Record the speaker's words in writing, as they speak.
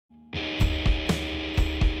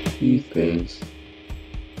Keith Paints.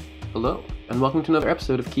 Hello, and welcome to another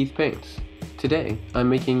episode of Keith Paints. Today, I'm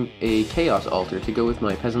making a chaos altar to go with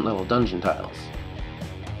my peasant level dungeon tiles.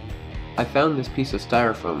 I found this piece of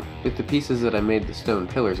styrofoam with the pieces that I made the stone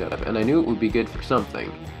pillars out of, and I knew it would be good for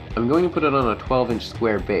something. I'm going to put it on a 12-inch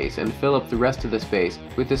square base and fill up the rest of the space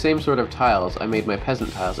with the same sort of tiles I made my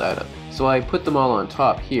peasant tiles out of. So I put them all on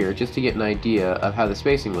top here just to get an idea of how the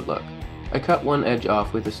spacing would look. I cut one edge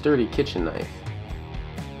off with a sturdy kitchen knife.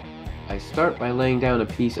 I start by laying down a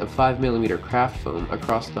piece of 5mm craft foam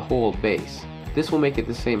across the whole base. This will make it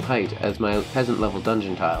the same height as my peasant level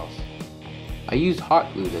dungeon tiles. I used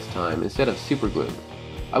hot glue this time instead of super glue.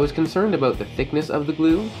 I was concerned about the thickness of the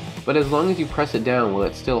glue, but as long as you press it down while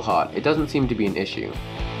it's still hot, it doesn't seem to be an issue.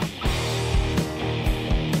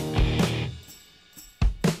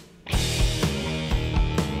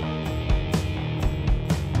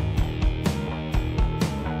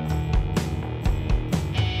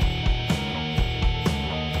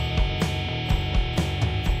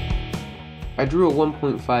 I drew a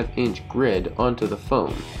 1.5-inch grid onto the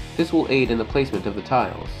foam. This will aid in the placement of the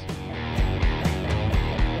tiles.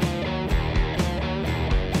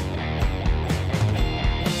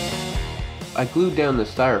 I glued down the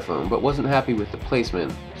styrofoam but wasn't happy with the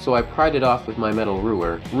placement, so I pried it off with my metal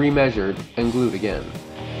ruler, remeasured, and glued again.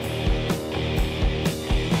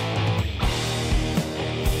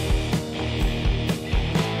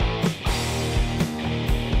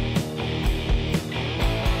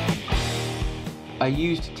 I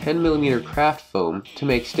used 10mm craft foam to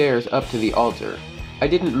make stairs up to the altar. I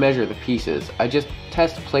didn't measure the pieces, I just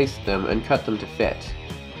test placed them and cut them to fit.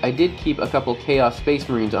 I did keep a couple Chaos Space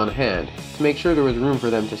Marines on hand to make sure there was room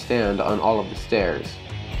for them to stand on all of the stairs.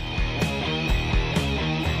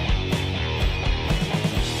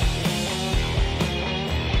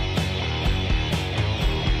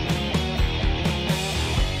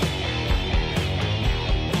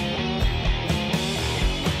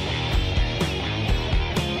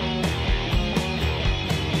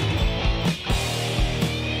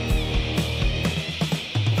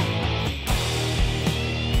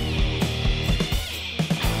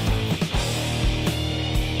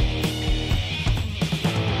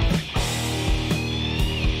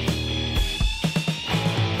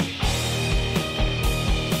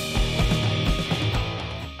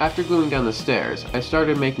 After gluing down the stairs, I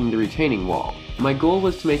started making the retaining wall. My goal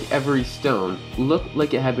was to make every stone look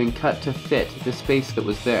like it had been cut to fit the space that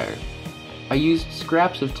was there. I used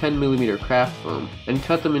scraps of 10mm craft foam and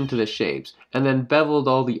cut them into the shapes, and then beveled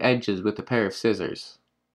all the edges with a pair of scissors.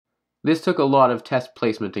 This took a lot of test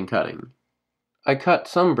placement and cutting. I cut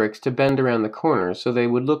some bricks to bend around the corners so they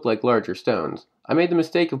would look like larger stones. I made the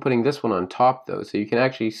mistake of putting this one on top though, so you can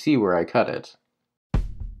actually see where I cut it.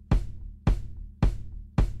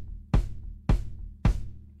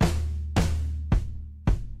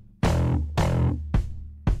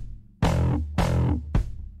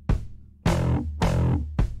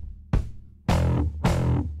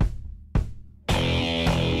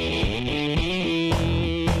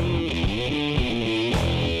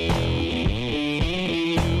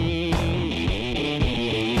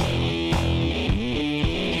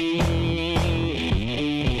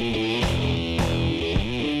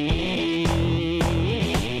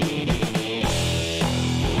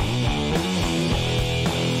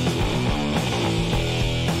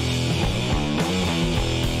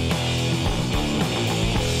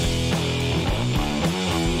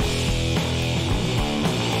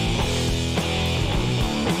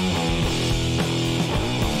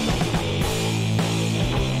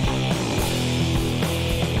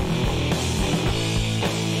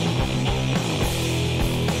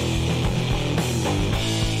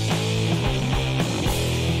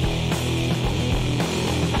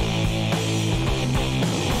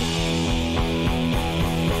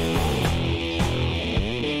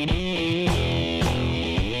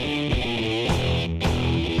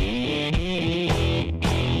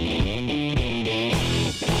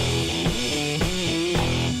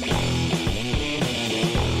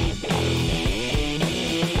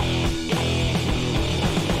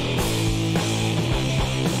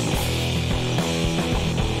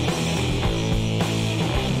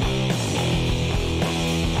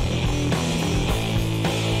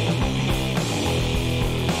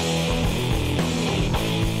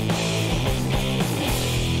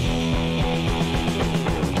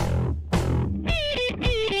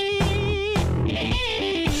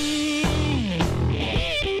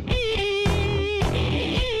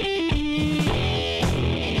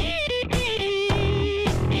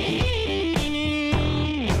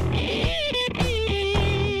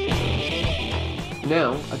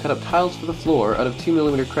 cut up tiles for the floor out of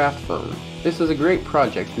 2mm craft foam. This was a great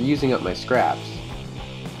project for using up my scraps.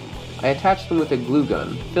 I attached them with a glue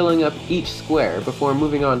gun, filling up each square before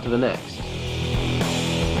moving on to the next.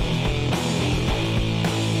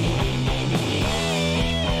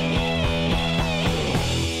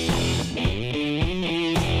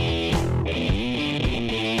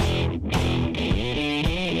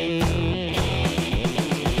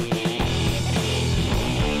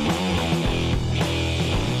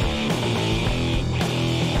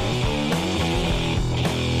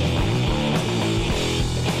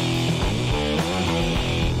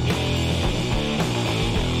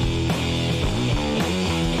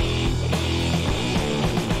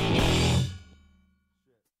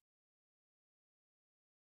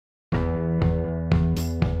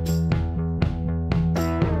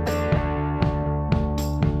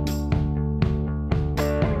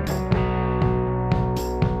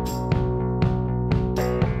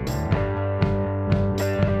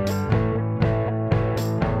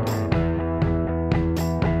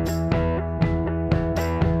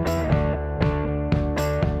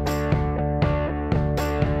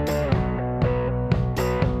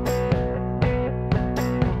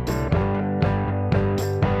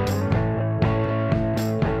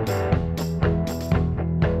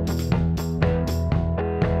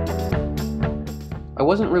 I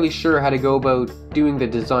wasn't really sure how to go about doing the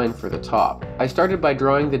design for the top. I started by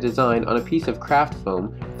drawing the design on a piece of craft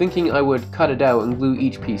foam, thinking I would cut it out and glue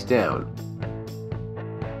each piece down.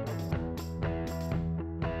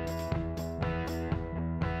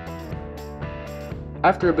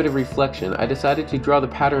 After a bit of reflection, I decided to draw the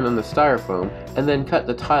pattern on the styrofoam and then cut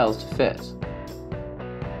the tiles to fit.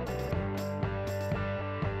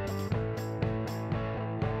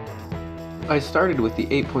 I started with the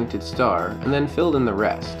 8-pointed star and then filled in the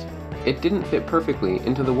rest. It didn't fit perfectly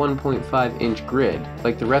into the 1.5-inch grid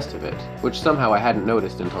like the rest of it, which somehow I hadn't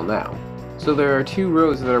noticed until now. So there are 2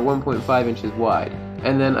 rows that are 1.5 inches wide,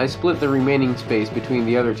 and then I split the remaining space between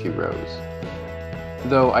the other 2 rows.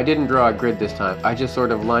 Though I didn't draw a grid this time, I just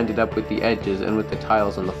sort of lined it up with the edges and with the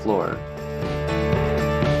tiles on the floor.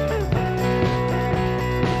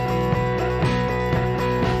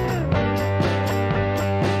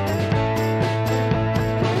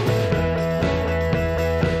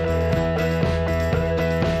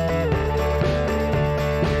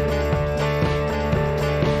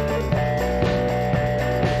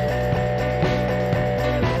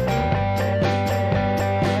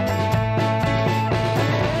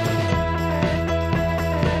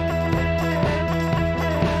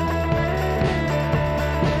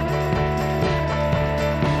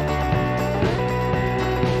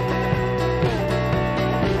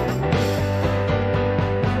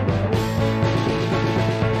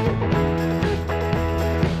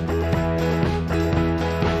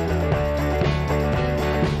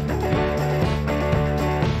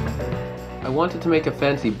 I wanted to make a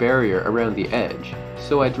fancy barrier around the edge,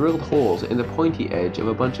 so I drilled holes in the pointy edge of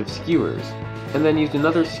a bunch of skewers, and then used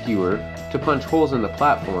another skewer to punch holes in the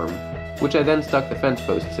platform, which I then stuck the fence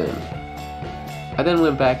posts in. I then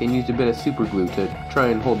went back and used a bit of super glue to try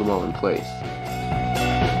and hold them all in place.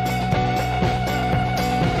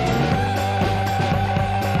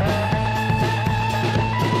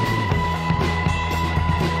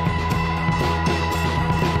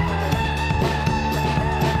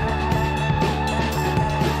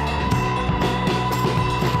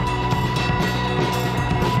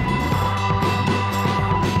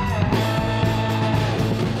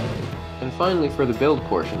 Finally, for the build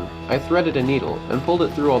portion, I threaded a needle and pulled it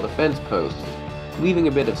through all the fence posts, leaving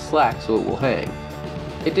a bit of slack so it will hang.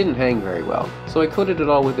 It didn't hang very well, so I coated it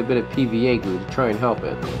all with a bit of PVA glue to try and help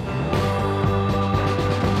it.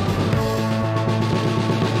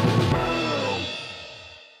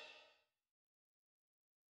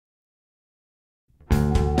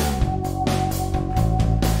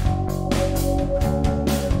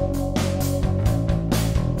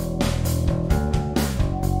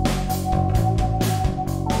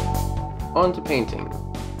 On to painting.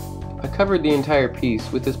 I covered the entire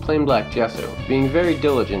piece with this plain black gesso, being very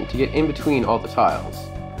diligent to get in between all the tiles.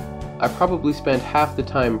 I probably spent half the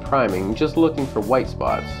time priming just looking for white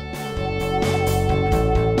spots.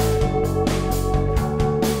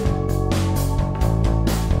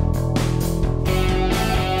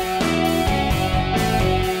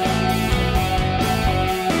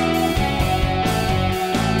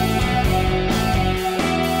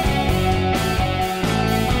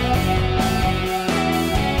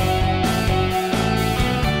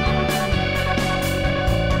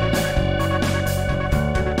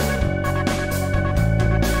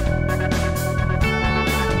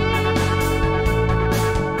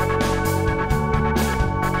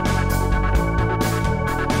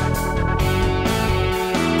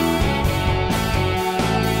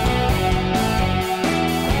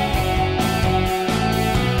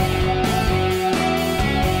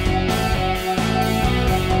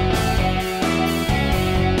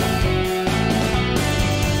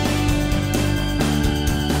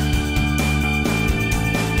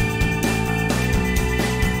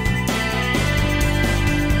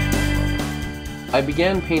 I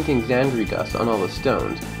began painting Xandri dust on all the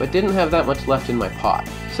stones, but didn't have that much left in my pot,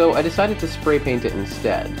 so I decided to spray paint it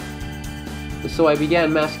instead. So I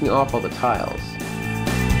began masking off all the tiles.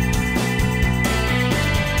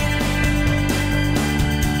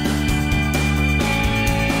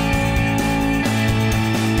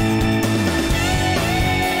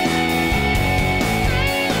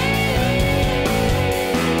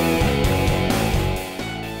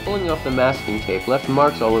 Pulling off the masking tape left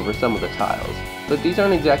marks all over some of the tiles, but these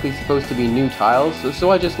aren't exactly supposed to be new tiles,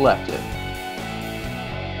 so I just left it.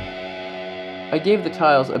 I gave the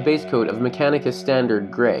tiles a base coat of Mechanicus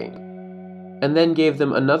Standard Grey, and then gave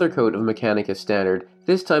them another coat of Mechanicus Standard,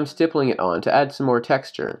 this time stippling it on to add some more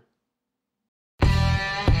texture.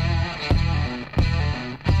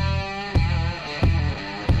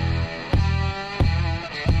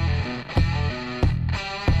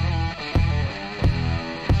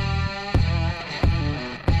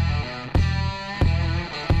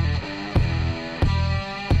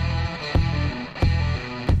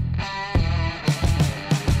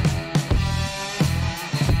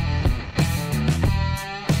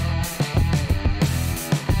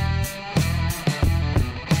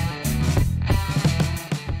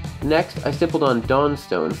 Next, I stippled on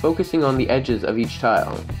Dawnstone, focusing on the edges of each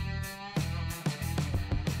tile.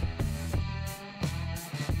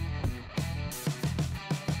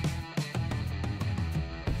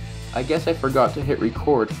 I guess I forgot to hit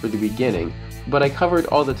record for the beginning, but I covered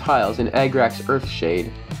all the tiles in Agrax Earthshade,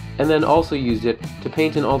 and then also used it to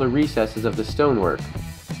paint in all the recesses of the stonework.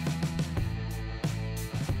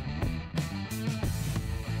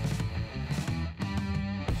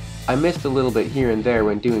 I missed a little bit here and there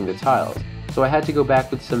when doing the tiles, so I had to go back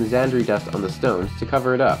with some Xandri dust on the stones to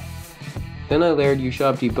cover it up. Then I layered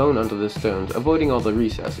Ushabti bone onto the stones, avoiding all the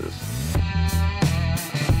recesses.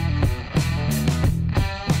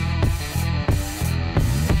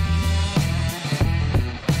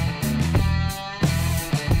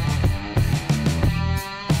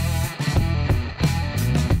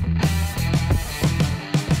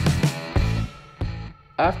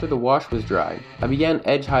 After the wash was dry, I began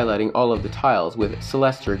edge highlighting all of the tiles with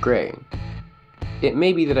Celestar Grey. It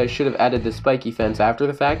may be that I should have added the spiky fence after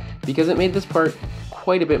the fact, because it made this part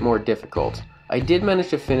quite a bit more difficult. I did manage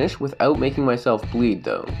to finish without making myself bleed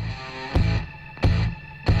though.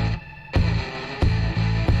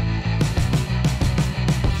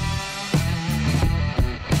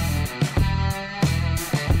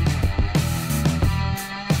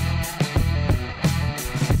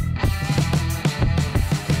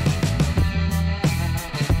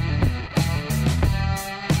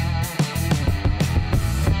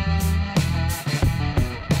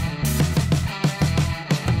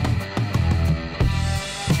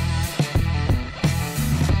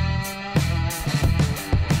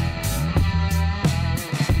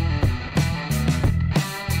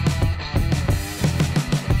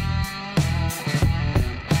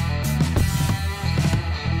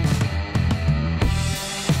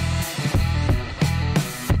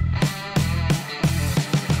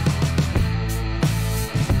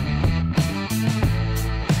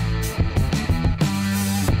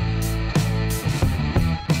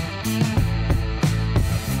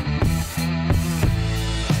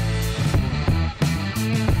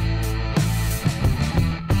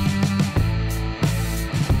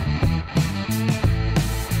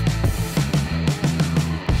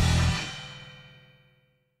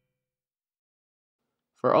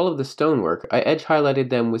 For all of the stonework, I edge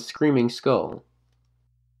highlighted them with Screaming Skull.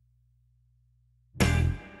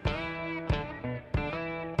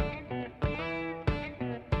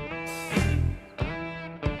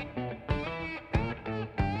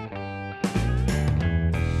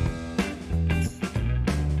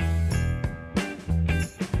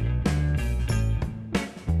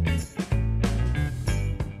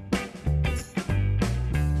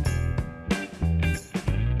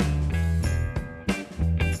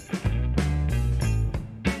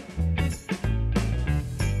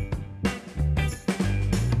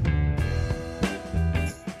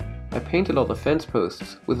 I painted all the fence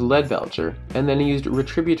posts with Leadbelcher, and then I used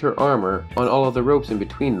Retributor armor on all of the ropes in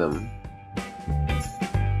between them.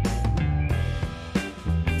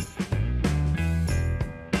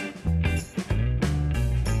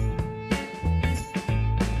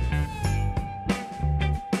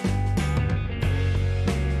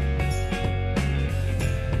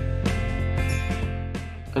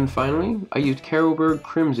 And finally, I used Carroburg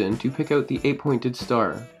Crimson to pick out the 8-pointed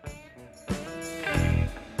star.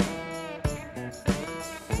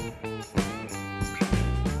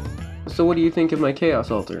 So what do you think of my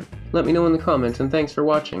Chaos Altar? Let me know in the comments, and thanks for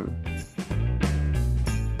watching.